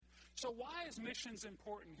So why is missions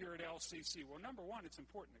important here at LCC? Well, number one, it's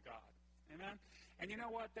important to God. Amen? And you know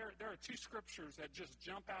what? There are two scriptures that just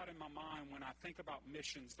jump out in my mind when I think about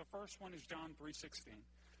missions. The first one is John 3:16.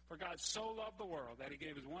 For God so loved the world that he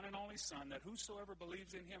gave his one and only Son, that whosoever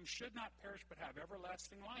believes in him should not perish but have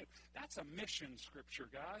everlasting life. That's a mission scripture,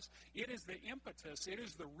 guys. It is the impetus. It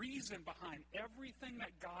is the reason behind everything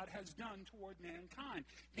that God has done toward mankind.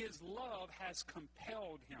 His love has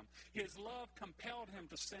compelled him. His love compelled him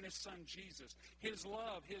to send his Son Jesus. His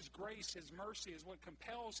love, his grace, his mercy is what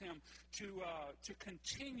compels him to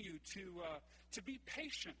continue to be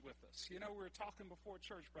patient with us. You know, we were talking before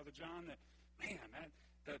church, Brother John, that, man,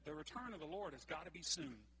 the return of the Lord has got to be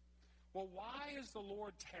soon. Well, why is the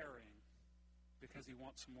Lord tarrying? Because he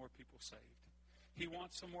wants some more people saved. He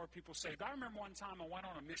wants some more people saved. I remember one time I went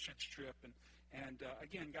on a missions trip, and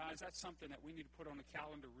again, guys, that's something that we need to put on the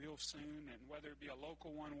calendar real soon, and whether it be a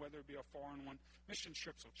local one, whether it be a foreign one, mission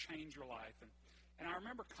trips will change your life. And I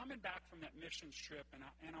remember coming back from that missions trip, and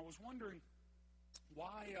I was wondering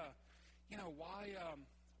why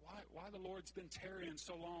the Lord's been tarrying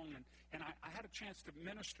so long. And I had a chance to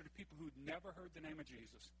minister to people who'd never heard the name of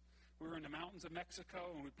Jesus. We were in the mountains of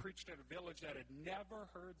Mexico, and we preached at a village that had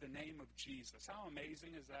never heard the name of Jesus. How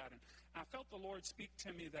amazing is that? And I felt the Lord speak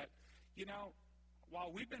to me that, you know,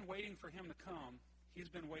 while we've been waiting for him to come, he's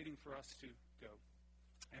been waiting for us to go.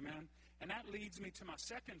 Amen? And that leads me to my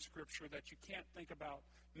second scripture, that you can't think about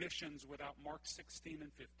missions without Mark 16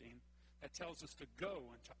 and 15. That tells us to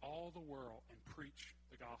go into all the world and preach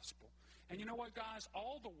the gospel. And you know what, guys?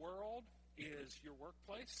 All the world is your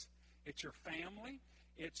workplace. It's your family.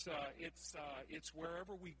 It's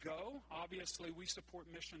wherever we go. Obviously, we support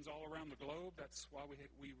missions all around the globe. That's why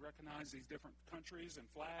we recognize these different countries and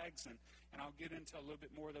flags, and I'll get into a little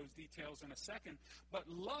bit more of those details in a second. But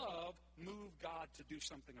love moved God to do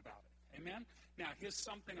something about it. Amen? Now, his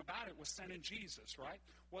something about it was sending Jesus, right?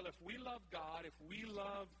 Well, if we love God, if we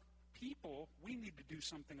love people, we need to do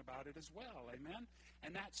something about it as well. Amen?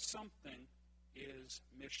 And that something is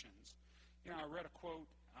missions. You know, I read a quote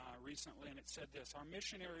recently, and it said this: our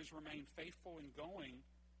missionaries remain faithful in going,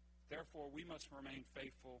 therefore we must remain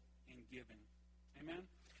faithful in giving. Amen?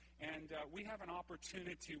 And we have an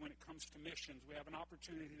opportunity when it comes to missions. We have an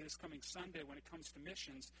opportunity this coming Sunday when it comes to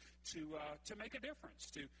missions to make a difference,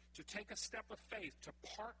 to take a step of faith, to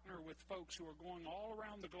partner with folks who are going all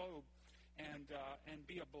around the globe and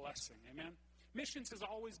be a blessing. Amen? Missions has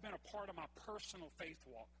always been a part of my personal faith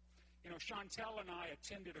walk. You know, Chantel and I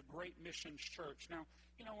attended a great missions church. Now,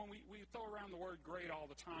 you know, when we throw around the word great all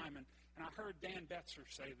the time, and I heard Dan Betzer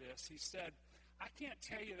say this. He said, I can't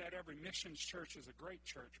tell you that every missions church is a great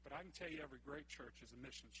church, but I can tell you every great church is a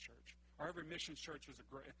missions church. Or every missions church is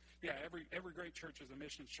every great church is a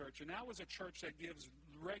missions church. And that was a church that gives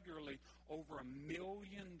regularly over $1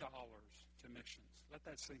 million to missions. Let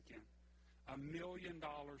that sink in. $1 million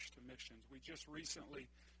to missions. We just recently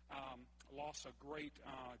lost a great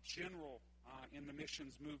general in the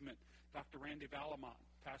missions movement, Dr. Randy Valamont,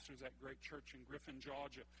 pastors that great church in Griffin,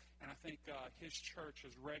 Georgia. And I think his church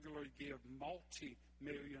has regularly give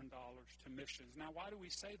multi-million dollars to missions. Now, why do we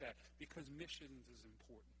say that? Because missions is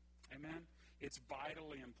important. Amen? It's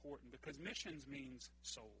vitally important because missions means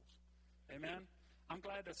souls. Amen? I'm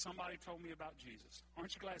glad that somebody told me about Jesus.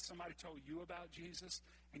 Aren't you glad somebody told you about Jesus?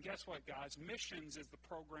 And guess what, guys? Missions is the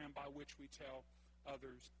program by which we tell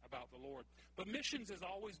others about the Lord. But missions has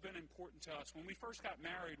always been important to us. When we first got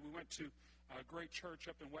married, we went to a great church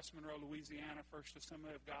up in West Monroe, Louisiana, First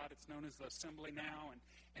Assembly of God. It's known as the Assembly now.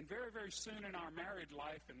 And very, very soon in our married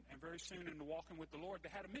life and very soon in the walking with the Lord,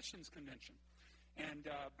 they had a missions convention. And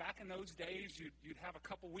back in those days, you'd have a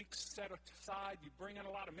couple weeks set aside. You'd bring in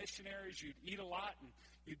a lot of missionaries. You'd eat a lot, and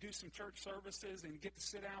you'd do some church services and get to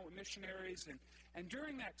sit down with missionaries. And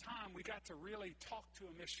during that time, we got to really talk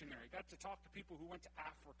to a missionary. Got to talk to people who went to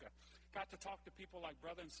Africa. Got to talk to people like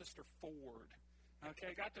Brother and Sister Ford.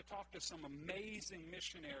 Okay, got to talk to some amazing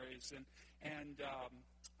missionaries and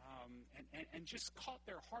just caught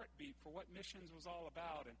their heartbeat for what missions was all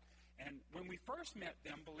about. And when we first met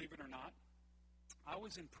them, believe it or not, I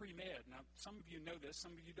was in pre-med. Now, some of you know this,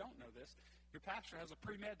 some of you don't know this. Your pastor has a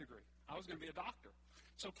pre-med degree. I was going to be a doctor.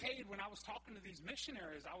 So, Cade, when I was talking to these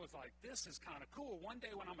missionaries, I was like, this is kind of cool. One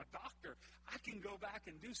day when I'm a doctor, I can go back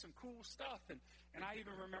and do some cool stuff. And I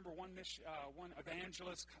even remember one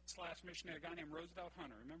evangelist / missionary, a guy named Roosevelt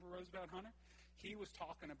Hunter. Remember Roosevelt Hunter? He was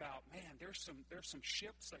talking about, man, there's some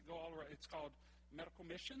ships that go all around. It's called medical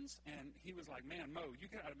missions. And he was like, man, Mo,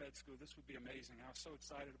 you get out of med school. This would be amazing. I was so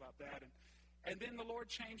excited about that. And then the Lord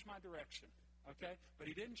changed my direction, okay? But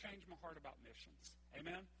he didn't change my heart about missions.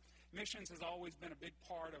 Amen? Missions has always been a big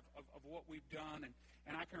part of what we've done.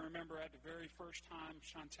 And I can remember remember at the very first time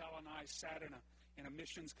Chantel and I sat in a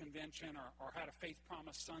missions convention or had a Faith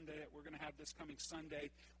Promise Sunday that we're going to have this coming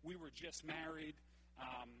Sunday. We were just married.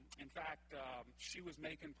 In fact, she was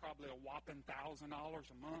making probably a whopping $1,000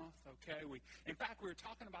 a month, okay? In fact, we were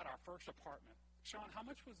talking about our first apartment. Sean, how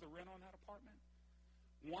much was the rent on that apartment?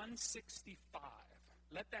 $165.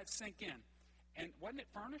 Let that sink in. And wasn't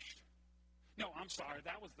it furnished? No, I'm sorry.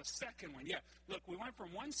 That was the second one. Yeah. Look, we went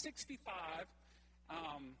from $165,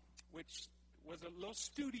 which was a little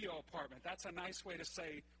studio apartment. That's a nice way to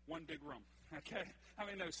say one big room, okay?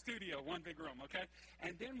 Studio, one big room, okay?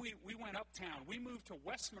 And then we went uptown. We moved to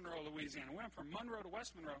West Monroe, Louisiana. We went from Monroe to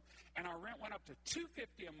West Monroe, and our rent went up to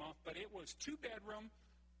 $250 a month, but it was two-bedroom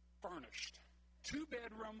furnished.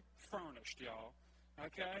 Two-bedroom furnished, y'all,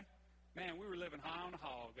 okay? Man, we were living high on the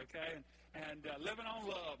hog, okay? And living on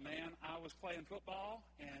love, man. I was playing football,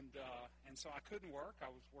 and so I couldn't work. I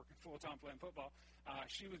was working full-time playing football.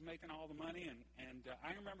 She was making all the money, and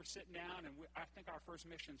I remember sitting down, and I think our first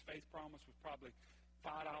missions Faith Promise was probably $5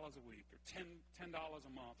 a week or $10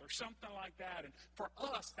 a month or something like that. And for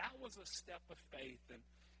us, that was a step of faith.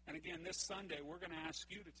 And again, this Sunday, we're going to ask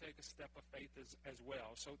you to take a step of faith as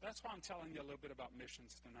well. So that's why I'm telling you a little bit about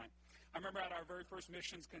missions tonight. I remember at our very first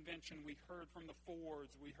missions convention, we heard from the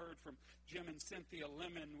Fords. We heard from Jim and Cynthia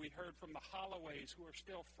Lemon. We heard from the Holloways, who are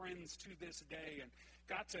still friends to this day, and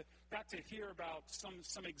got to hear about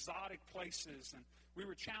some exotic places. And we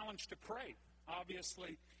were challenged to pray.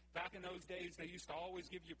 Obviously, back in those days, they used to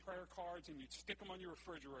always give you prayer cards, and you'd stick them on your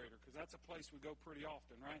refrigerator, because that's a place we go pretty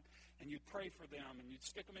often, right? And you'd pray for them, and you'd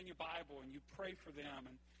stick them in your Bible, and you'd pray for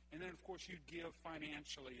them. And then, of course, you'd give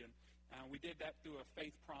financially. And we did that through a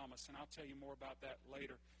Faith Promise, and I'll tell you more about that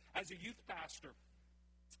later. As a youth pastor,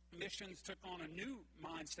 missions took on a new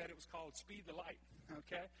mindset. It was called Speed the Light,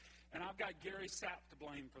 okay? And I've got Gary Sapp to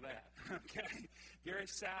blame for that, okay? Gary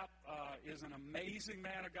Sapp is an amazing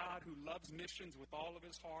man of God who loves missions with all of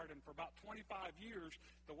his heart. And for about 25 years,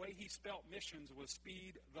 the way he spelt missions was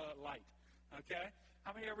Speed the Light, okay?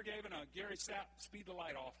 How many ever gave a Gary Sapp Speed the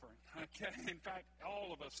Light offering? Okay? In fact, all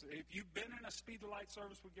of us, if you've been in a Speed the Light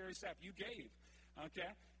service with Gary Sapp, you gave, okay?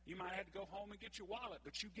 You might have to go home and get your wallet,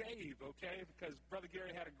 but you gave, okay, because Brother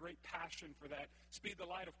Gary had a great passion for that. Speed the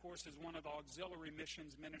Light, of course, is one of the auxiliary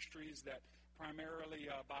missions ministries that primarily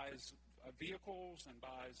buys vehicles and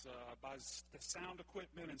buys the sound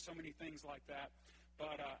equipment and so many things like that.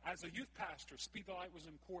 But as a youth pastor, Speed the Light was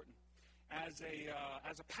important. As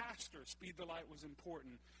a pastor, Speed the Light was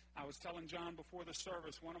important. I was telling John before the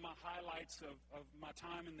service, one of my highlights of my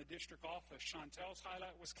time in the district office, Chantel's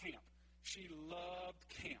highlight was camp. She loved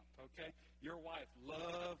camp, okay? Your wife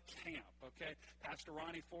loved camp, okay? Pastor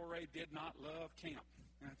Ronnie Foray did not love camp,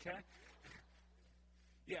 okay?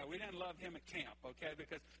 Yeah, we didn't love him at camp, okay,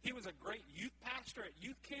 because he was a great youth pastor at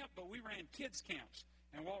youth camp, but we ran kids' camps.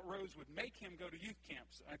 And Walt Rose would make him go to youth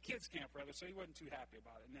camps, kids' camp, rather, so he wasn't too happy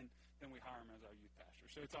about it. And then we hire him as our youth pastor,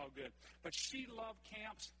 so it's all good. But she loved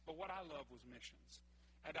camps, but what I loved was missions.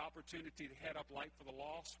 I had the opportunity to head up Light for the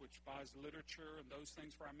Lost, which buys literature and those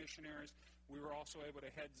things for our missionaries. We were also able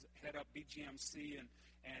to head up BGMC,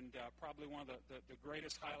 and probably one of the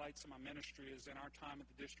greatest highlights of my ministry is in our time at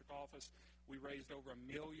the district office, we raised over $1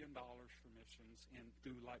 million for missions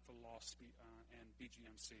through Light for the Lost and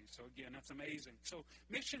BGMC. So again, that's amazing. So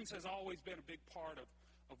missions has always been a big part of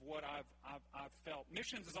what I've felt.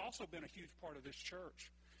 Missions has also been a huge part of this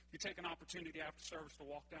church. You take an opportunity after service to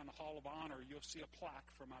walk down the Hall of Honor, you'll see a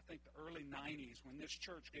plaque from, I think, the early 90s when this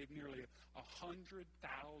church gave nearly $100,000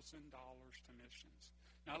 to missions.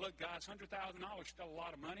 Now, look, guys, $100,000 is still a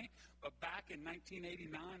lot of money, but back in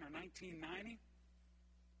 1989 or 1990,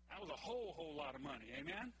 that was a whole lot of money,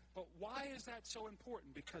 amen? But why is that so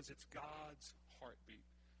important? Because it's God's heartbeat.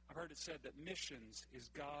 I've heard it said that missions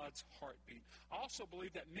is God's heartbeat. I also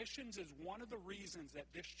believe that missions is one of the reasons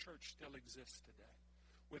that this church still exists today.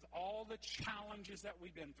 With all the challenges that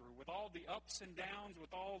we've been through, with all the ups and downs,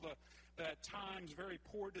 with all the times very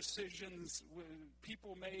poor decisions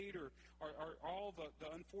people made, or all the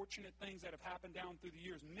unfortunate things that have happened down through the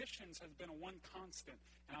years, missions has been a one constant.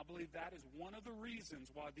 And I believe that is one of the reasons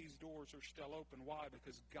why these doors are still open. Why?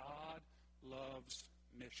 Because God loves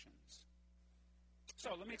missions.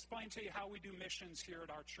 So let me explain to you how we do missions here at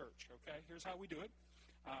our church, okay? Here's how we do it.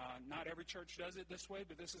 Not every church does it this way,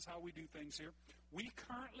 but this is how we do things here. We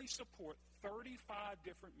currently support 35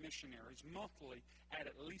 different missionaries monthly at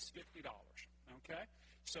least $50, okay?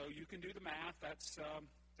 So you can do the math. That's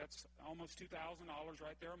almost $2,000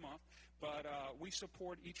 right there a month. But we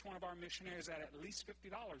support each one of our missionaries at least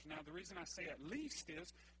 $50. Now, the reason I say at least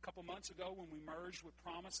is a couple months ago when we merged with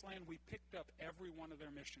Promised Land, we picked up every one of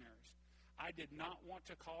their missionaries. I did not want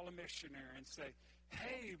to call a missionary and say,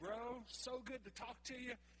 hey, bro, so good to talk to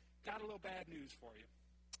you. Got a little bad news for you.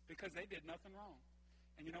 Because they did nothing wrong.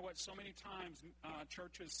 And you know what? So many times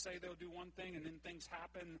churches say they'll do one thing and then things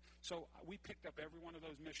happen. So we picked up every one of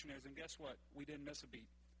those missionaries, and guess what? We didn't miss a beat.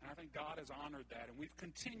 And I think God has honored that, and we've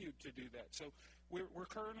continued to do that. So we're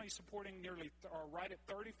currently supporting right at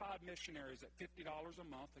 35 missionaries at $50 a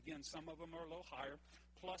month. Again, some of them are a little higher,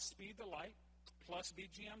 plus Speed the Light, plus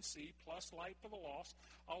BGMC, plus Light for the Lost,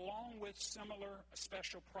 along with similar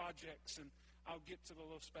special projects. And I'll get to the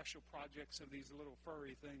little special projects of these little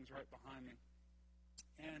furry things right behind me.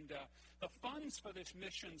 And the funds for this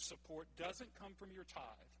mission support doesn't come from your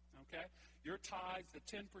tithe, okay? Your tithe, the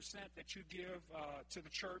 10% that you give to the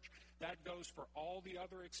church, that goes for all the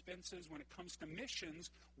other expenses. When it comes to missions,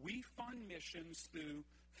 we fund missions through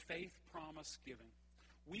faith promise giving.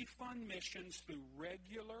 We fund missions through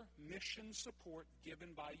regular mission support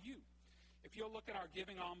given by you. If you'll look at our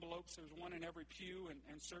giving envelopes, there's one in every pew,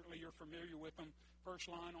 and certainly you're familiar with them. First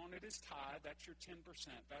line on it is tithe. That's your 10%.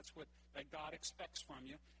 That's what that God expects from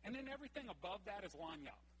you. And then everything above that is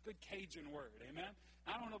lanyap. Good Cajun word, amen?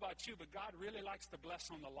 I don't know about you, but God really likes to bless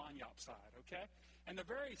on the lanyap side, okay? And the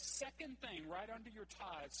very second thing right under your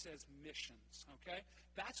tithe says missions, okay?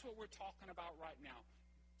 That's what we're talking about right now.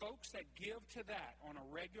 Folks that give to that on a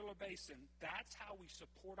regular basis, that's how we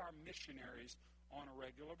support our missionaries on a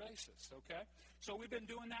regular basis, okay? So we've been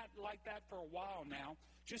doing that like that for a while now.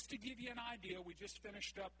 Just to give you an idea, we just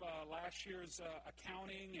finished up last year's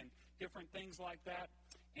accounting and different things like that.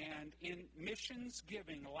 And in missions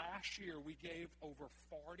giving last year, we gave over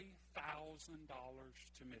 $40,000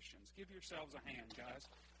 to missions. Give yourselves a hand, guys.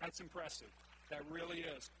 That's impressive. That really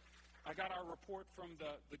is. I got our report from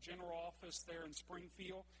the general office there in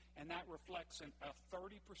Springfield, and that reflects a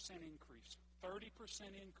 30% increase.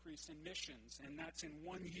 30% increase in missions, and that's in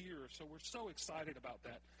 1 year. So we're so excited about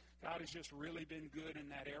that. God has just really been good in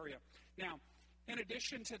that area. Now, in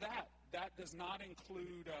addition to that, that does not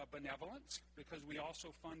include benevolence, because we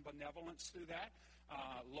also fund benevolence through that.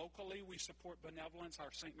 Locally, we support benevolence,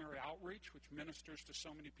 our St. Mary Outreach, which ministers to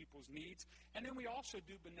so many people's needs. And then we also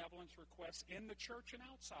do benevolence requests in the church and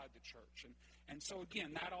outside the church. And so,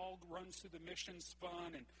 again, that all runs through the missions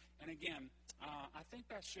fund. And again, I think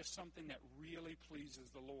that's just something that really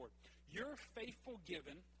pleases the Lord. Your faithful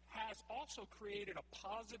giving has also created a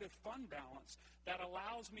positive fund balance that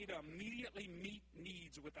allows me to immediately meet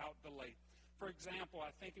needs without delay. For example,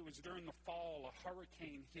 I think it was during the fall, a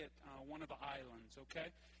hurricane hit one of the islands,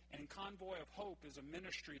 okay? And Convoy of Hope is a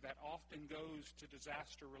ministry that often goes to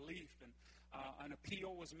disaster relief. And an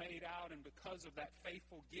appeal was made out, and because of that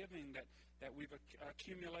faithful giving that we've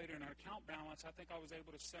accumulated in our account balance, I think I was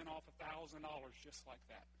able to send off $1,000 just like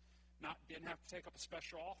that. Didn't have to take up a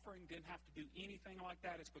special offering, didn't have to do anything like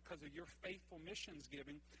that. It's because of your faithful missions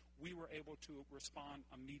giving, we were able to respond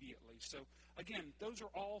immediately. So, again, those are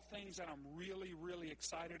all things that I'm really, really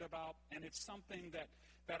excited about, and it's something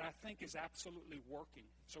that I think is absolutely working.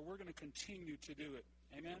 So we're going to continue to do it.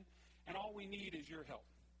 Amen? And all we need is your help.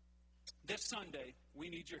 This Sunday, we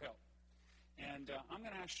need your help. And I'm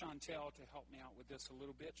going to ask Chantel to help me out with this a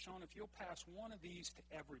little bit. Sean, if you'll pass one of these to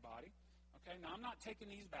everybody. Okay, now I'm not taking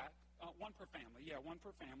these back. One per family. Yeah, one per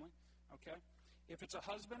family. Okay. If it's a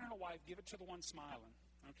husband and a wife, give it to the one smiling.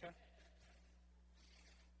 Okay.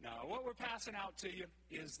 Now, what we're passing out to you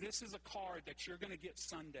is this is a card that you're going to get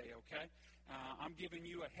Sunday, okay? I'm giving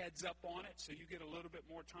you a heads up on it so you get a little bit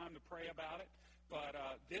more time to pray about it. But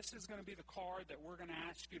this is going to be the card that we're going to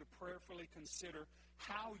ask you to prayerfully consider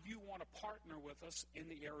how you want to partner with us in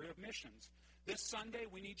the area of missions. This Sunday,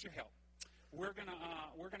 we need your help. We're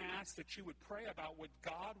gonna ask that you would pray about what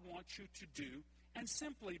God wants you to do and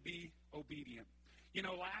simply be obedient. You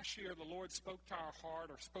know, last year the Lord spoke to our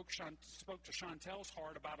heart, or spoke to Chantel's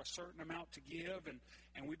heart about a certain amount to give,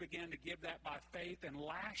 and we began to give that by faith. And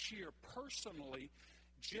last year, personally,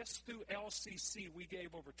 just through LCC, we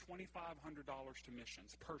gave over $2,500 to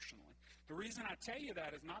missions, personally. The reason I tell you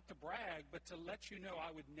that is not to brag, but to let you know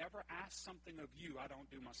I would never ask something of you I don't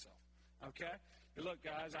do myself. Okay? Look,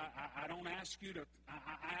 guys, I don't ask you to,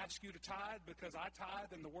 I ask you to tithe because I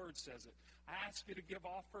tithe and the Word says it. I ask you to give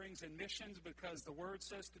offerings and missions because the Word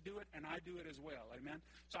says to do it, and I do it as well. Amen?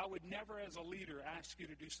 So I would never, as a leader, ask you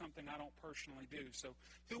to do something I don't personally do. So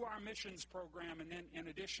through our missions program, and then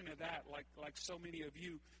in addition to that, like so many of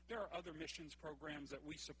you, there are other missions programs that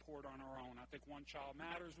we support on our own. I think One Child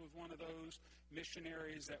Matters was one of those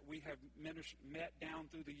missionaries that we have met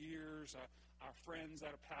down through the years. Our friends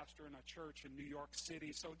that are pastor in a church in New York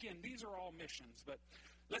City. So again, these are all missions. But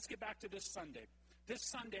let's get back to this Sunday. This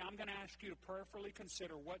Sunday, I'm going to ask you to prayerfully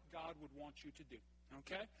consider what God would want you to do.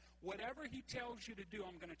 Okay? Whatever he tells you to do,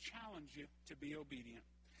 I'm going to challenge you to be obedient.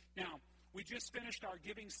 Now, we just finished our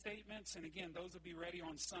giving statements, and again, those will be ready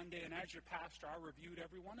on Sunday. And as your pastor, I reviewed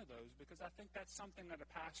every one of those because I think that's something that a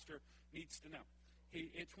pastor needs to know.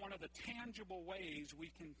 It's one of the tangible ways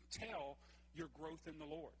we can tell your growth in the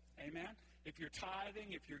Lord. Amen? If you're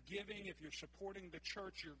tithing, if you're giving, if you're supporting the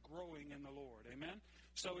church, you're growing in the Lord. Amen?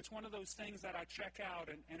 So it's one of those things that I check out.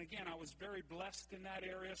 And again, I was very blessed in that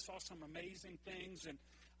area, saw some amazing things.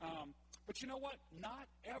 But you know what? Not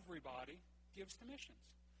everybody gives to missions.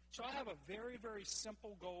 So I have a very, very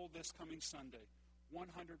simple goal this coming Sunday, 100%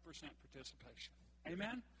 participation.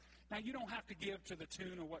 Amen? Now, you don't have to give to the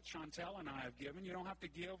tune of what Chantel and I have given. You don't have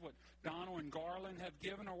to give what Donald and Garland have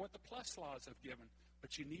given or what the Plus Laws have given.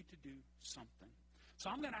 But you need to do something. So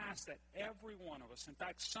I'm going to ask that every one of us, in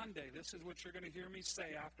fact, Sunday, this is what you're going to hear me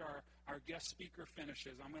say after our guest speaker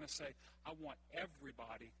finishes. I'm going to say, I want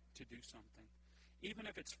everybody to do something. Even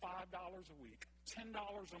if it's $5 a week, $10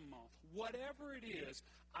 a month, whatever it is,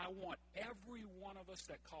 I want every one of us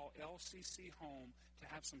that call LCC home to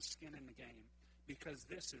have some skin in the game because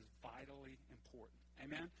this is vitally important.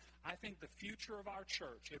 Amen? I think the future of our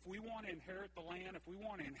church, if we want to inherit the land, if we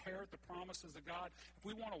want to inherit the promises of God, if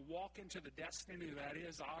we want to walk into the destiny that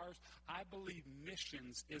is ours, I believe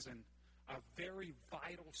missions is a very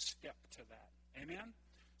vital step to that. Amen?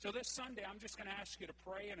 So this Sunday, I'm just going to ask you to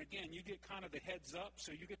pray. And again, you get kind of the heads up,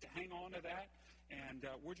 so you get to hang on to that. And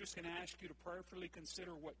we're just going to ask you to prayerfully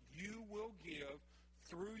consider what you will give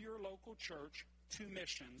through your local church to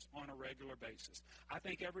missions on a regular basis. I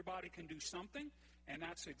think everybody can do something, and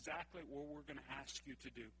that's exactly what we're going to ask you to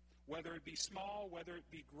do. Whether it be small, whether it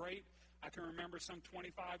be great. I can remember some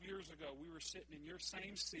 25 years ago, we were sitting in your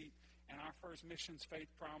same seat, and our first missions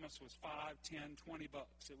faith promise was $5, $10, $20.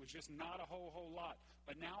 It was just not a whole lot.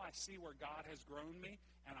 But now I see where God has grown me,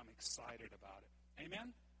 and I'm excited about it.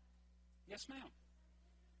 Amen? Yes, ma'am.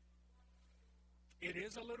 It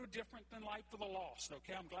is a little different than Life for the Lost,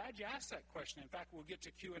 okay? I'm glad you asked that question. In fact, we'll get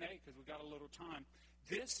to Q&A because we've got a little time.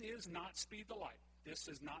 This is not Speed the Light. This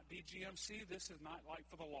is not BGMC. This is not Life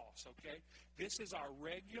for the Lost, okay? This is our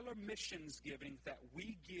regular missions giving that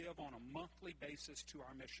we give on a monthly basis to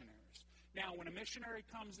our missionaries. Now, when a missionary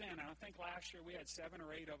comes in, and I think last year we had 7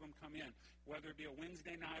 or 8 of them come in, whether it be a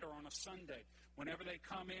Wednesday night or on a Sunday. Whenever they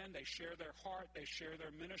come in, they share their heart, they share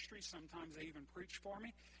their ministry. Sometimes they even preach for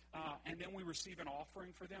me. And then we receive an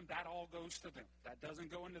offering for them. That all goes to them. That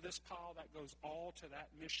doesn't go into this pile. That goes all to that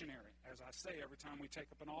missionary, as I say every time we take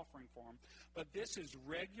up an offering for them. But this is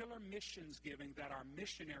regular missions giving that our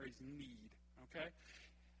missionaries need, okay?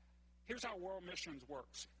 Here's how World Missions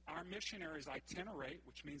works. Our missionaries itinerate,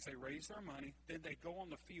 which means they raise their money, then they go on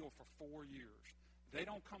the field for 4 years. They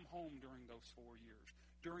don't come home during those 4 years.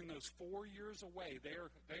 During those 4 years away, they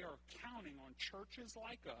are counting on churches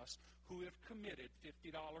like us who have committed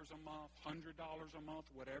 $50 a month, $100 a month,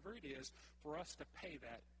 whatever it is, for us to pay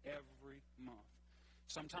that every month.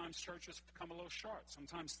 Sometimes churches come a little short.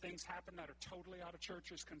 Sometimes things happen that are totally out of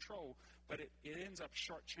church's control, but it ends up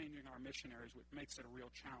shortchanging our missionaries, which makes it a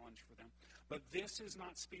real challenge for them. But this is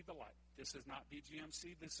not Speed the Light. This is not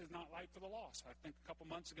BGMC. This is not Life for the Lost. I think a couple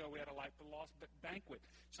months ago we had a Life for the Lost banquet.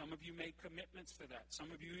 Some of you made commitments to that.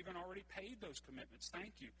 Some of you even already paid those commitments.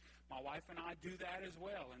 Thank you. My wife and I do that as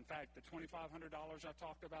well. In fact, the $2,500 I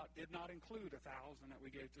talked about did not include $1,000 that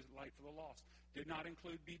we gave to Life for the Lost. Did not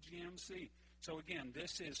include BGMC. So again,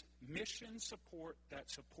 this is mission support that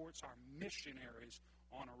supports our missionaries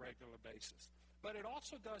on a regular basis. But it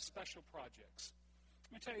also does special projects.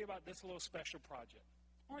 Let me tell you about this little special project.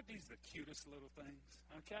 Aren't these the cutest little things?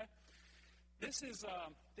 Okay? This is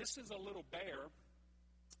a little bear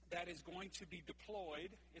that is going to be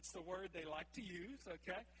deployed. It's the word they like to use,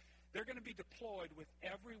 okay? They're going to be deployed with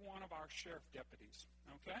every one of our sheriff deputies,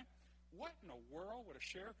 okay? What in the world would a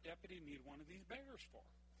sheriff deputy need one of these bears for?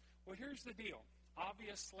 Well, here's the deal.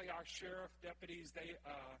 Obviously, our sheriff deputies,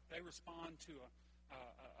 they respond to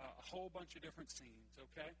a whole bunch of different scenes,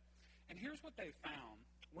 okay? And here's what they found.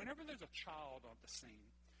 Whenever there's a child on the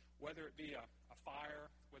scene, whether it be a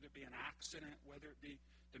fire, whether it be an accident, whether it be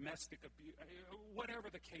domestic abuse, whatever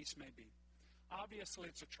the case may be, obviously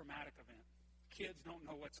it's a traumatic event. Kids don't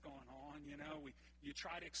know what's going on, you know. You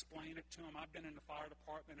try to explain it to them. I've been in the fire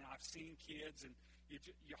department, and I've seen kids, and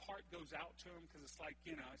your heart goes out to them because it's like,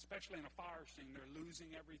 you know, especially in a fire scene, they're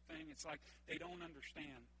losing everything. It's like they don't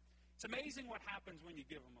understand. It's amazing what happens when you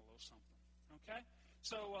give them a little something, okay?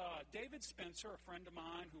 So David Spencer, a friend of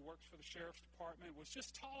mine who works for the sheriff's department, was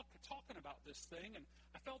just talking about this thing, and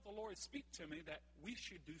I felt the Lord speak to me that we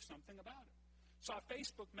should do something about it. So I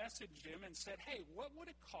Facebook messaged him and said, hey, what would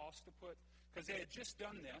it cost to put because they had just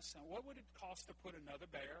done this, and what would it cost to put another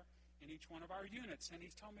bear in each one of our units? And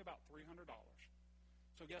he's telling me about $300.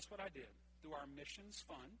 So guess what I did? Through our missions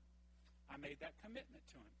fund, I made that commitment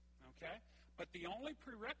to him, okay? But the only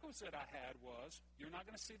prerequisite I had was, you're not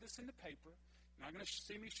going to see this in the paper. You're not going to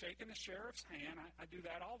see me shaking the sheriff's hand. I do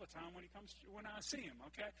that all the time when I see him,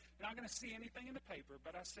 okay? You're not going to see anything in the paper.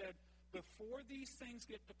 But I said, before these things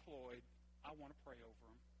get deployed, I want to pray over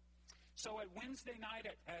them. So at Wednesday night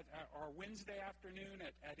or Wednesday afternoon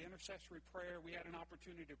at intercessory prayer, we had an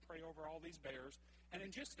opportunity to pray over all these bears. And in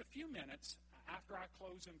just a few minutes, after I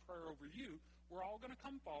close in prayer over you, we're all going to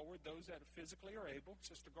come forward, those that physically are able.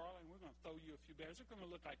 Sister Garland, we're going to throw you a few bears. They're going to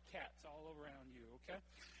look like cats all around you, okay?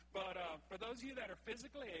 But for those of you that are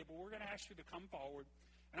physically able, we're going to ask you to come forward.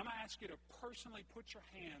 And I'm going to ask you to personally put your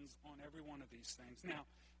hands on every one of these things. Now,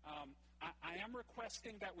 I am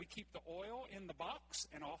requesting that we keep the oil in the box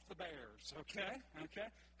and off the bears, okay? Okay?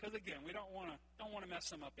 Because, again, we don't want to mess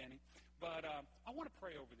them up any. But I want to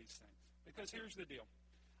pray over these things. Because here's the deal.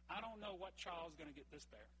 I don't know what child's going to get this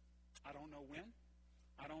bear. I don't know when.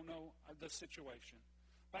 I don't know the situation.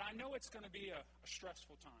 But I know it's going to be a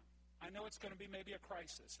stressful time. I know it's going to be maybe a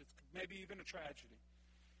crisis. It's maybe even a tragedy.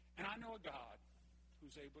 And I know a God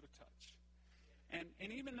who's able to touch. And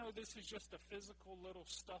even though this is just a physical little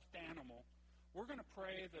stuffed animal, we're going to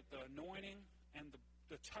pray that the anointing and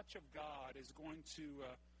the touch of God is going to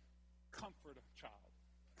comfort a child,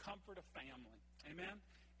 comfort a family. Amen?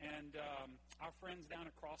 And our friends down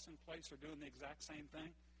at Crossing Place are doing the exact same thing.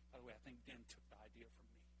 By the way, I think Den took the idea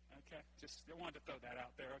from me. Okay? Just wanted to throw that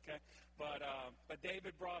out there, okay? But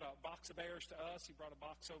David brought a box of bears to us. He brought a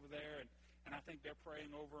box over there, and I think they're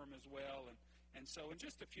praying over them as well. And so in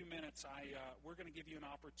just a few minutes, we're going to give you an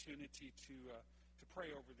opportunity to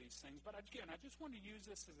pray over these things. But again, I just want to use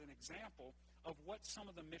this as an example of what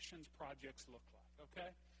some of the missions projects look like,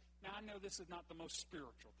 okay? Now, I know this is not the most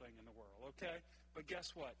spiritual thing in the world, okay? But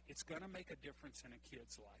guess what? It's going to make a difference in a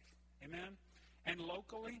kid's life. Amen? And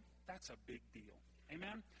locally, that's a big deal.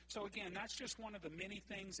 Amen? So again, that's just one of the many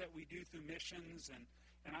things that we do through missions,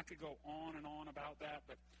 and I could go on and on about that.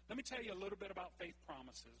 But let me tell you a little bit about Faith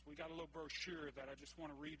Promises. We got a little brochure that I just want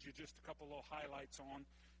to read you just a couple little highlights on,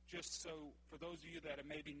 just so for those of you that have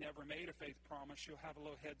maybe never made a faith promise, you'll have a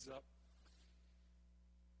little heads up.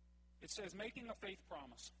 It says, making a faith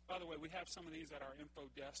promise. By the way, we have some of these at our info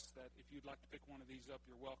desks that if you'd like to pick one of these up,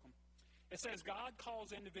 you're welcome. It says, God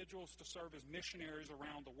calls individuals to serve as missionaries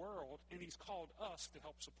around the world, and he's called us to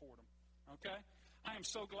help support them. Okay? I am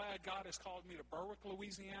so glad God has called me to Berwick,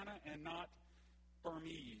 Louisiana, and not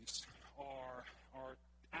Burmese or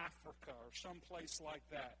Africa or someplace like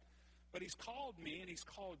that. But he's called me, and he's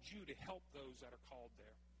called you to help those that are called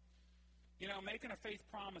there. You know, making a faith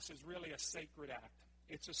promise is really a sacred act.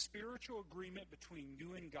 It's a spiritual agreement between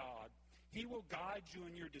you and God. He will guide you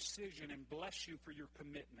in your decision and bless you for your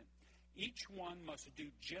commitment. Each one must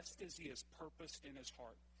do just as he has purposed in his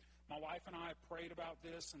heart. My wife and I prayed about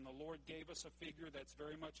this, and the Lord gave us a figure that's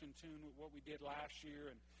very much in tune with what we did last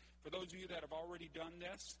year. And for those of you that have already done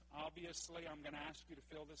this, obviously I'm going to ask you to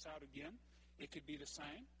fill this out again. It could be the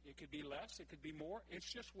same. It could be less. It could be more.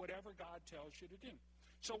 It's just whatever God tells you to do.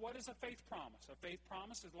 So what is a faith promise? A faith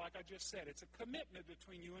promise is, like I just said, it's a commitment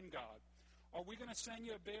between you and God. Are we going to send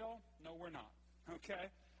you a bill? No, we're not.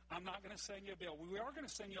 Okay? I'm not going to send you a bill. We are going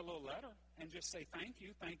to send you a little letter and just say thank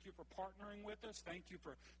you. Thank you for partnering with us. Thank you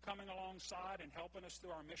for coming alongside and helping us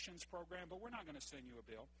through our missions program. But we're not going to send you a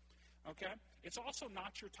bill. Okay? It's also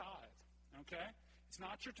not your tithe. Okay? It's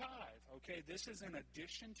not your tithe. Okay? This is in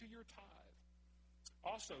addition to your tithe.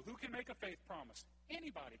 Also, who can make a faith promise?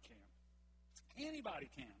 Anybody can. Anybody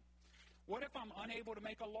can. What if I'm unable to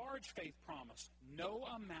make a large faith promise? No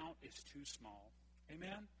amount is too small.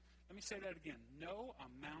 Amen? Let me say that again. No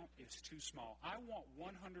amount is too small. I want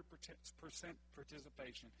 100%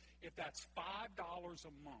 participation. If that's $5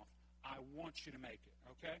 a month, I want you to make it,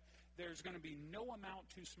 okay? There's going to be no amount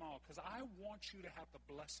too small because I want you to have the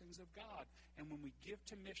blessings of God. And when we give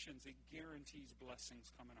to missions, it guarantees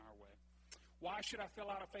blessings coming our way. Why should I fill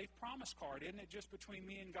out a faith promise card? Isn't it just between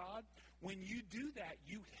me and God? When you do that,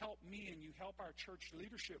 you help me and you help our church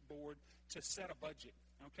leadership board to set a budget,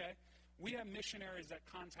 okay? We have missionaries that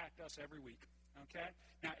contact us every week, okay?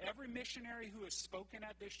 Now, every missionary who has spoken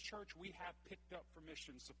at this church, we have picked up for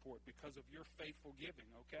mission support because of your faithful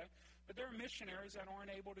giving, okay? But there are missionaries that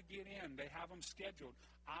aren't able to get in. They have them scheduled.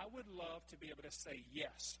 I would love to be able to say,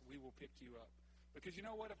 yes, we will pick you up. Because you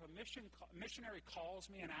know what? If a missionary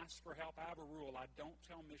calls me and asks for help, I have a rule. I don't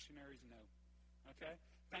tell missionaries no, okay?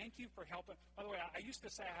 If thank you for helping. By the way, I used to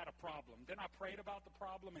say I had a problem. Then I prayed about the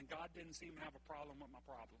problem, and God didn't seem to have a problem with my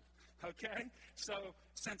problem. Okay? So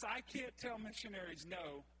since I can't tell missionaries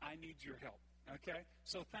no, I need your help. Okay?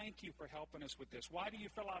 So thank you for helping us with this. Why do you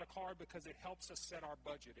fill out a card? Because it helps us set our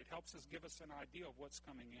budget. It helps us give us an idea of what's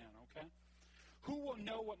coming in. Okay? Who will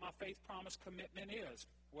know what my faith promise commitment is?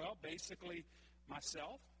 Well, basically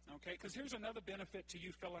myself. Okay, because here's another benefit to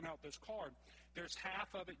you filling out this card. There's half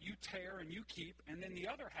of it you tear and you keep, and then the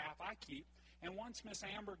other half I keep. And once Miss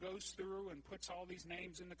Amber goes through and puts all these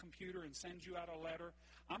names in the computer and sends you out a letter,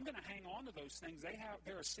 I'm going to hang on to those things.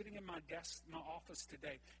 They're sitting in my desk, my office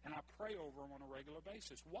today, and I pray over them on a regular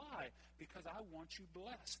basis. Why? Because I want you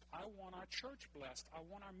blessed. I want our church blessed. I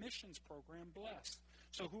want our missions program blessed.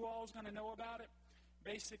 So who all is going to know about it?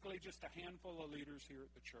 Basically just a handful of leaders here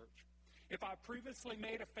at the church. If I previously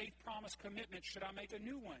made a faith promise commitment, should I make a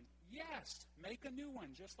new one? Yes, make a new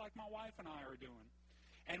one, just like my wife and I are doing.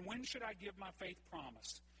 And when should I give my faith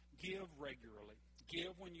promise? Give regularly.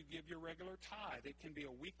 Give when you give your regular tithe. It can be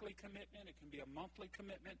a weekly commitment. It can be a monthly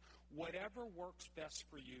commitment. Whatever works best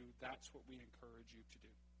for you, that's what we encourage you to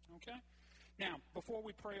do. Okay? Now, before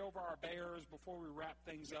we pray over our bears, before we wrap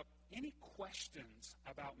things up, any questions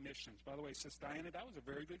about missions? By the way, Sister Diana, that was a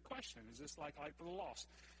very good question. Is this like Life for the Lost?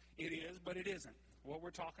 It is, but it isn't. What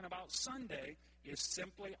we're talking about Sunday is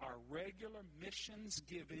simply our regular missions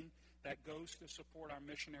giving that goes to support our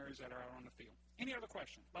missionaries that are out on the field. Any other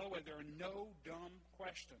questions? By the way, there are no dumb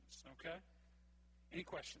questions, okay? Any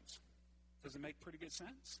questions? Does it make pretty good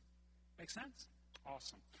sense? Make sense?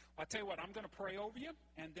 Awesome. Well, I'll tell you what, I'm going to pray over you,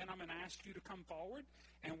 and then I'm going to ask you to come forward,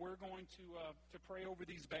 and we're going to pray over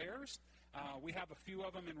these bears. We have a few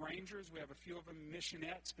of them in Rangers. We have a few of them in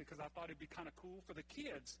Missionettes because I thought it'd be kind of cool for the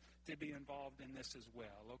kids to be involved in this as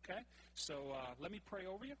well, okay? So let me pray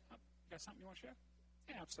over you. You got something you want to share?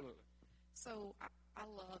 Yeah, absolutely. So I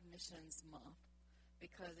love Missions Month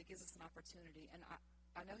because it gives us an opportunity. And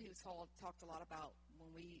I know he was talked a lot about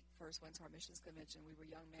when we first went to our missions convention. We were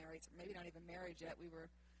young married, maybe not even married yet. We were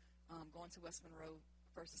going to West Monroe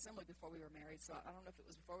First Assembly before we were married. So I don't know if it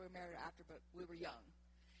was before we were married or after, but we were young.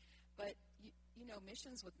 But, you know,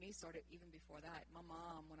 missions with me started even before that. My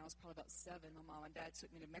mom, when I was probably about 7, my mom and dad took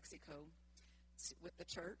me to Mexico with the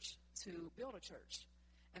church to build a church.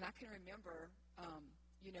 And I can remember,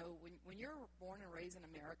 you know, when you're born and raised in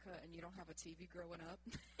America and you don't have a TV growing up,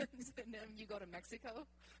 and then you go to Mexico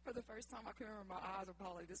for the first time, I can remember my eyes were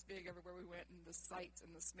probably this big everywhere we went, and the sights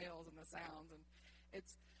and the smells and the sounds.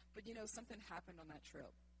 But, you know, something happened on that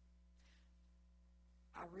trip.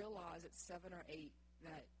 I realized at 7 or 8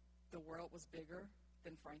 that the world was bigger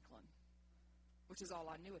than Franklin, which is all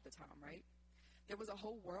I knew at the time, right? There was a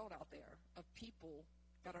whole world out there of people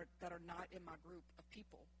that are not in my group of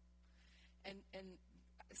people. And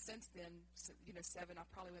since then, you know, 7, I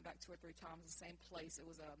probably went back 2 or 3 times, the same place. It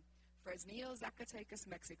was Fresnillo, Zacatecas,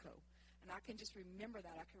 Mexico. And I can just remember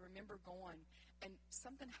that. I can remember going, and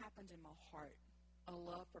something happened in my heart, a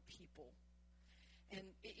love for people. And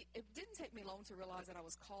it didn't take me long to realize that I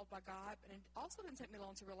was called by God, and it also didn't take me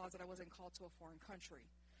long to realize that I wasn't called to a foreign country.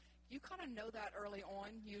 You kind of know that early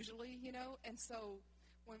on, usually, you know. And so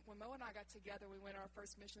when Mo and I got together, we went to our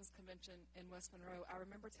first missions convention in West Monroe. I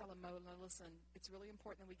remember telling Mo, "Now listen, it's really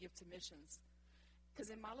important that we give to missions." Because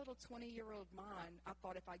in my little 20-year-old mind, I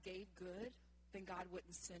thought if I gave good, then God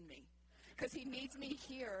wouldn't send me. Because he needs me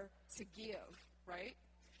here to give, right?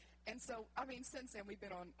 And so, I mean, since then, we've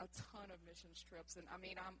been on a ton of missions trips. And, I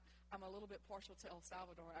mean, I'm a little bit partial to El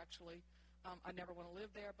Salvador, actually. I never want to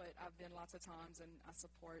live there, but I've been lots of times, and I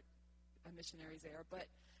support missionaries there. But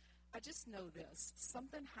I just know this.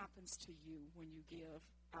 Something happens to you when you give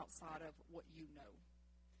outside of what you know.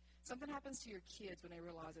 Something happens to your kids when they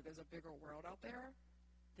realize that there's a bigger world out there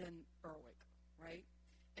than Berwick, right?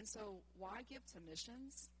 And so why give to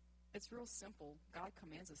missions? It's real simple. God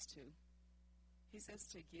commands us to. He says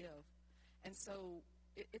to give. And so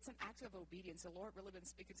it's an act of obedience. The Lord really been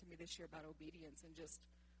speaking to me this year about obedience and just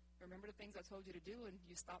remember the things I told you to do and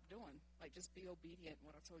you stop doing. Like just be obedient in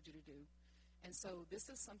what I told you to do. And so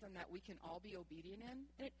this is something that we can all be obedient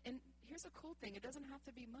in. And here's a cool thing. It doesn't have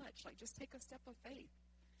to be much. Like just take a step of faith.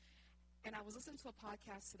 And I was listening to a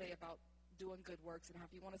podcast today about doing good works and how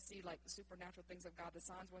if you want to see like the supernatural things of God, the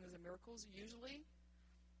signs, wonders, and miracles, usually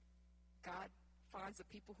God finds the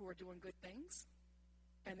people who are doing good things.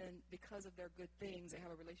 And then because of their good things, they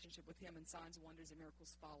have a relationship with him, and signs, wonders, and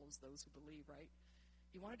miracles follows those who believe, right?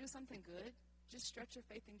 You want to do something good? Just stretch your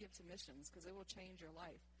faith and give to missions because it will change your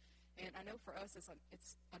life. And I know for us it's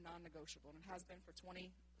a non-negotiable, and it has been for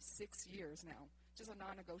 26 years now. Just a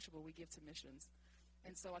non-negotiable we give to missions.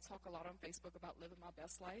 And so I talk a lot on Facebook about living my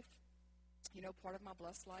best life. You know, part of my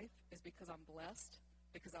blessed life is because I'm blessed,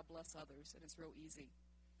 because I bless others, and it's real easy.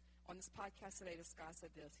 On this podcast today, this guy said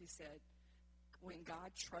this. He said, when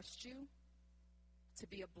God trusts you to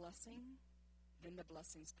be a blessing, then the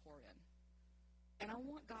blessings pour in. And I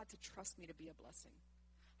want God to trust me to be a blessing.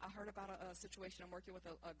 I heard about a situation. I'm working with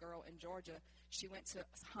a girl in Georgia. She went to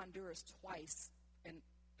Honduras twice in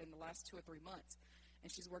the last 2 or 3 months. And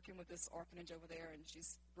she's working with this orphanage over there, and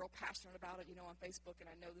she's real passionate about it, you know, on Facebook. And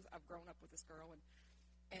I know this. I've grown up with this girl.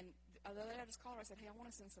 And the other day I just called her. I said, hey, I want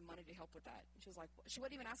to send some money to help with that. And she was like, she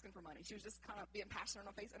wasn't even asking for money. She was just kind of being passionate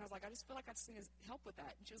on her face. And I was like, I just feel like I just need help with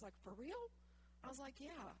that. And she was like, for real? I was like,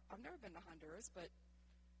 yeah, I've never been to Honduras, but,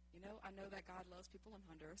 you know, I know that God loves people in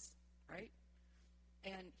Honduras, right?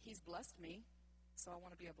 And he's blessed me, so I want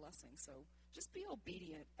to be a blessing. So just be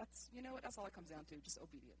obedient. That's, you know what, that's all it comes down to, just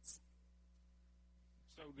obedience.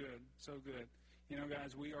 So good, so good. You know,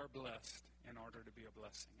 guys, we are blessed in order to be a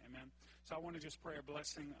blessing. Amen. So I want to just pray a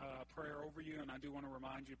blessing prayer over you, and I do want to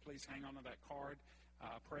remind you, please hang on to that card.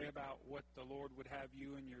 Pray about what the Lord would have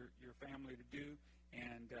you and your family to do,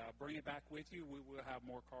 and bring it back with you. We will have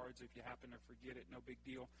more cards if you happen to forget it. No big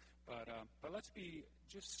deal. But let's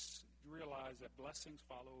just realize that blessings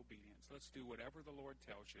follow obedience. Let's do whatever the Lord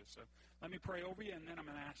tells you. So let me pray over you, and then I'm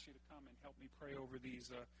going to ask you to come and help me pray over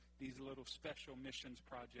these little special missions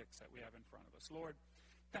projects that we have in front of us. Lord,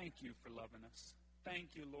 thank you for loving us.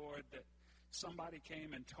 Thank you, Lord, that somebody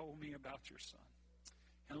came and told me about your son.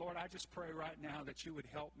 And Lord, I just pray right now that you would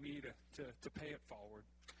help me to pay it forward.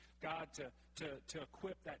 God, to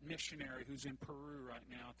equip that missionary who's in Peru right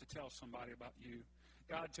now to tell somebody about you.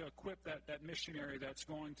 God, to equip that missionary that's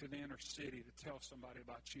going to the inner city to tell somebody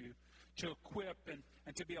about you. To equip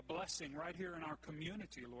and to be a blessing right here in our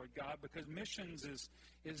community, Lord God, because missions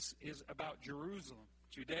is about Jerusalem,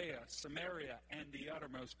 Judea, Samaria, and the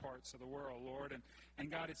uttermost parts of the world, Lord.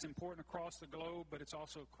 And God, it's important across the globe, but it's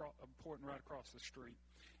also important right across the street.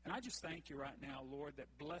 And I just thank you right now, Lord,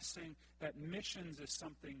 that missions is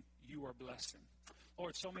something you are blessing.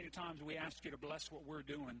 Lord, so many times we ask you to bless what we're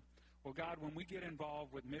doing. Well, God, when we get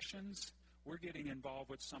involved with missions, we're getting involved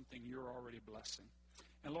with something you're already blessing.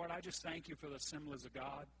 And Lord, I just thank you for the Assemblies of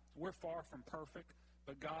God. We're far from perfect,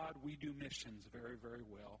 but God, we do missions very, very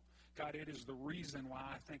well. God, it is the reason why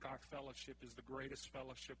I think our fellowship is the greatest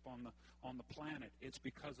fellowship on the planet. It's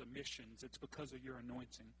because of missions. It's because of your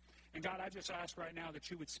anointing. And God, I just ask right now that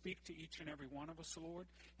you would speak to each and every one of us, Lord.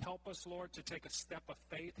 Help us, Lord, to take a step of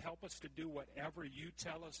faith. Help us to do whatever you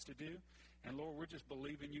tell us to do. And Lord, we're just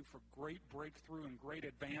believing you for great breakthrough and great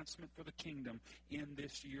advancement for the kingdom in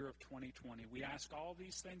this year of 2020. We ask all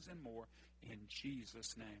these things and more in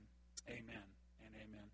Jesus' name. Amen and amen.